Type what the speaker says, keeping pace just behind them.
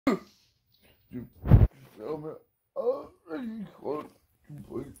Film me. Oh, really good.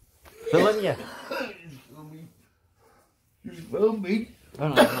 Film you? Just film me. Oh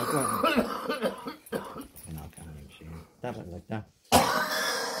no, no, go on. I can't even see him. That look like that.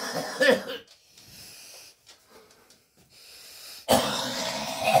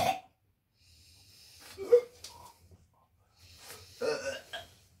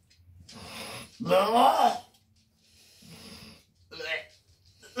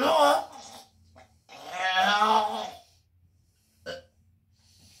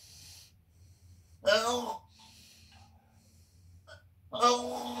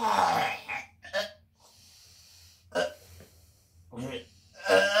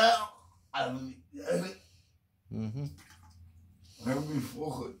 Heb je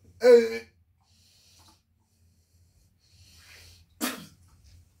vroeger.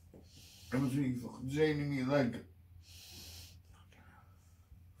 En misschien van zenuwen niet lekker.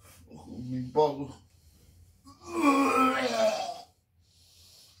 Vroeger niet ballig.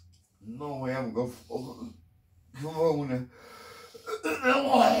 Nou, heb ik al gewonnen.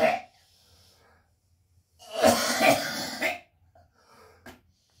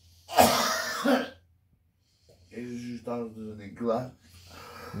 Jezus staat er dus niet klaar.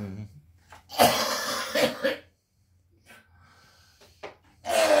 En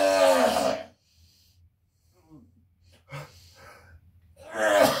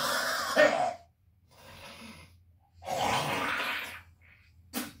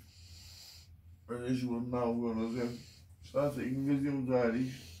is wat nou willen zeggen. Staat er in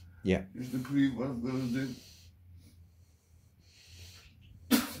gezondheid. Ja. Dus de brief wat willen doen.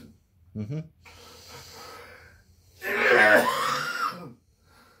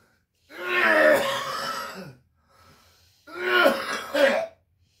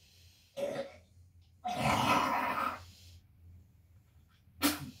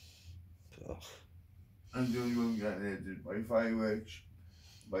 En toen wil ik net bij fireworks,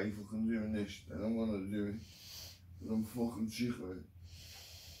 bij fucking doen is, en dan gaan we doen, en dan fucking zeggen,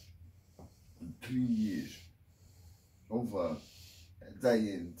 3 years, of een tijd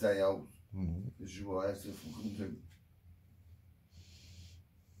in, tijd out, dus je wil eerst fucking doen.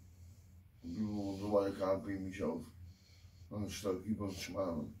 Ik bedoel, zo waar ik ga bij mezelf, dan stoot ik iemand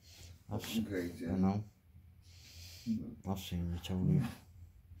smalen. I know. I've seen it, Tony.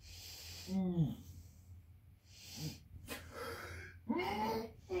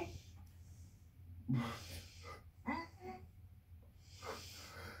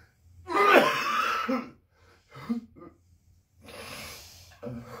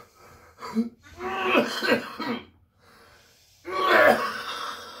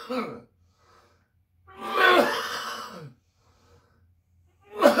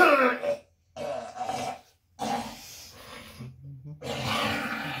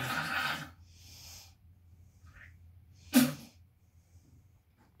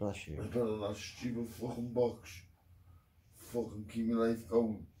 Bless you. Ik ben een als stupid fucking box. Fucking keep my life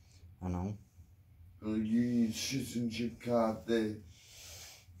going. I know. The Union citizenship card there.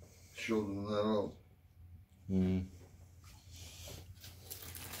 Show them that out.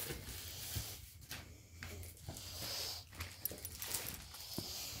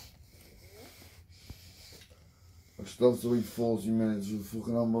 I still have to wait 40 minutes for the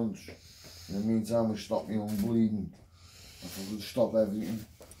fucking ambulance. In the meantime, I stop me on bleeding. I fucking stop everything.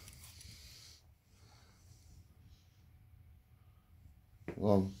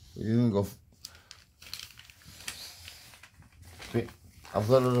 Well, you didn't go. I've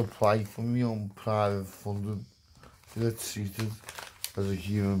got to apply for my own private funding to get treated as a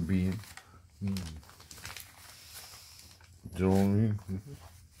human being. Do you know what I mean?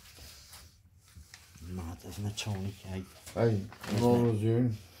 Mad, isn't it, Tony? Hey, I'm not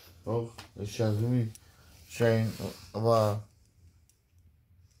doing. Oh, they said to me, saying about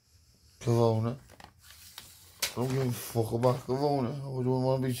covina. I don't give a fuck about covina. I don't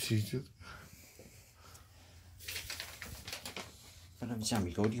want to be treated. But every time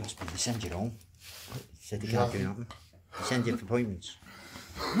you go to the hospital, they send you home. They said they can't do nothing. They send you for appointments.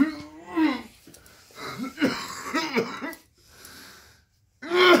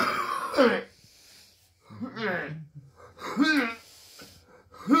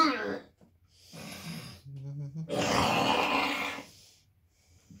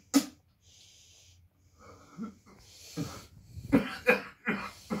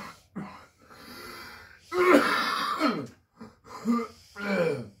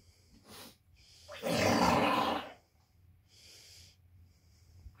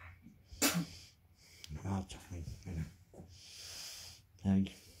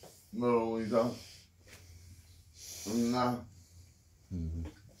 Hey. Not only that, nah.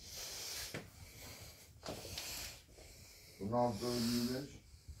 not doing this.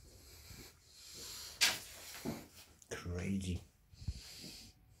 Crazy.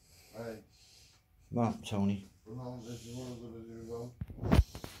 Hey. What, Tony? No, this is what I'm gonna do though.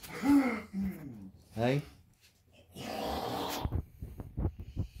 Hey?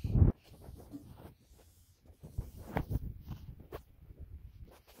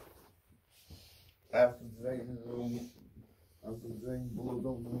 After drinking blood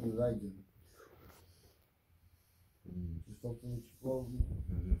over the legend. Just up to exploding.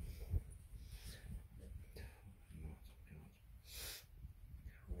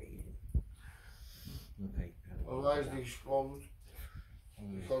 Okay. Well, why is it exploded?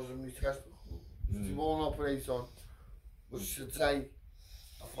 Because of my testicle. It's the one operation. Which today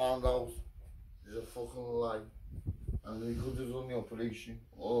I found out is a fucking lie. And they could have done the operation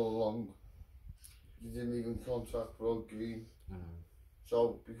all along. They didn't even contact Road Green.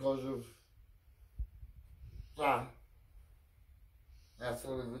 So because of that, I have to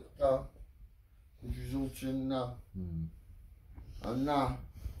live with that, which results in that, and that,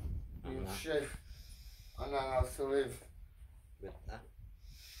 being sick, and then I have to live With that?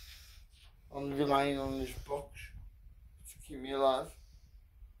 on relying on this box to keep me alive.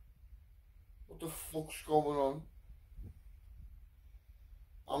 What the fuck's going on?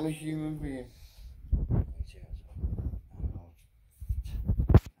 I'm a human being. It's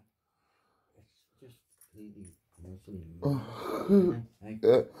just bleeding. Hey.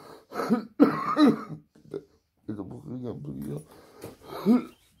 It's a bleeding.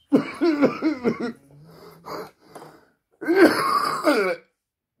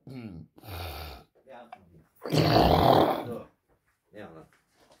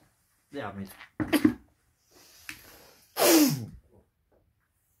 Ja, men.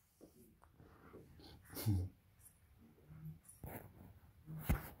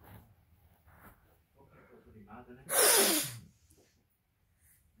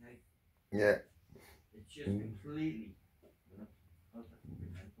 Yeah. It's just completely.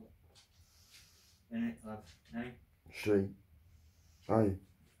 See. Aye.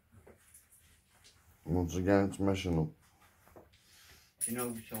 Once again, it's messing up. You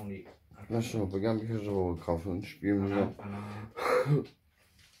know, it's only. Messing up again because of all the coughing and spewing again.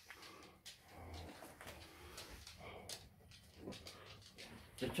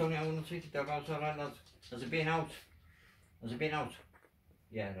 So Tony, I want to take the dog outside, right, lads? Has it been out? Has it been out?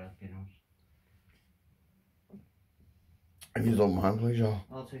 Yeah, it has been out. If you don't mind, please, yeah.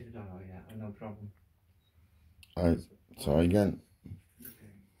 I'll take the dog out, yeah, no problem. Alright, try again.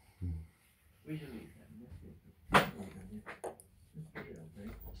 Okay. We should leave then.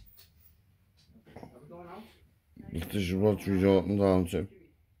 Are we going out? If this is what we're resorting down to.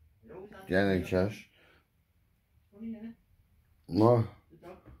 The NHS. No.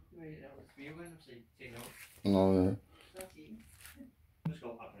 No, yeah. Let's go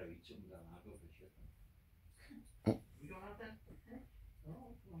up there, eat something, then I'll go for shit. We going out then? Oh,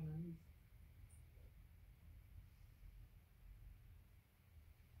 come on then.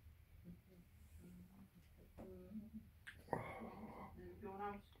 Going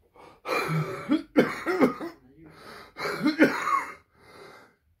out?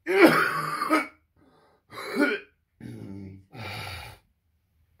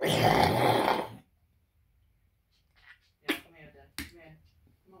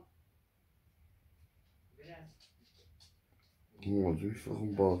 What do you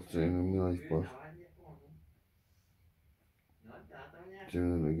fucking barked in my life, boss?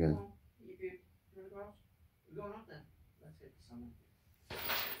 Doing it again.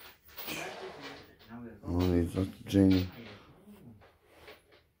 I need that Jamie.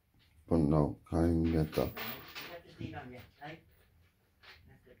 But no, can't even get that.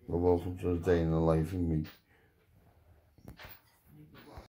 Well, welcome to the day in the life of me.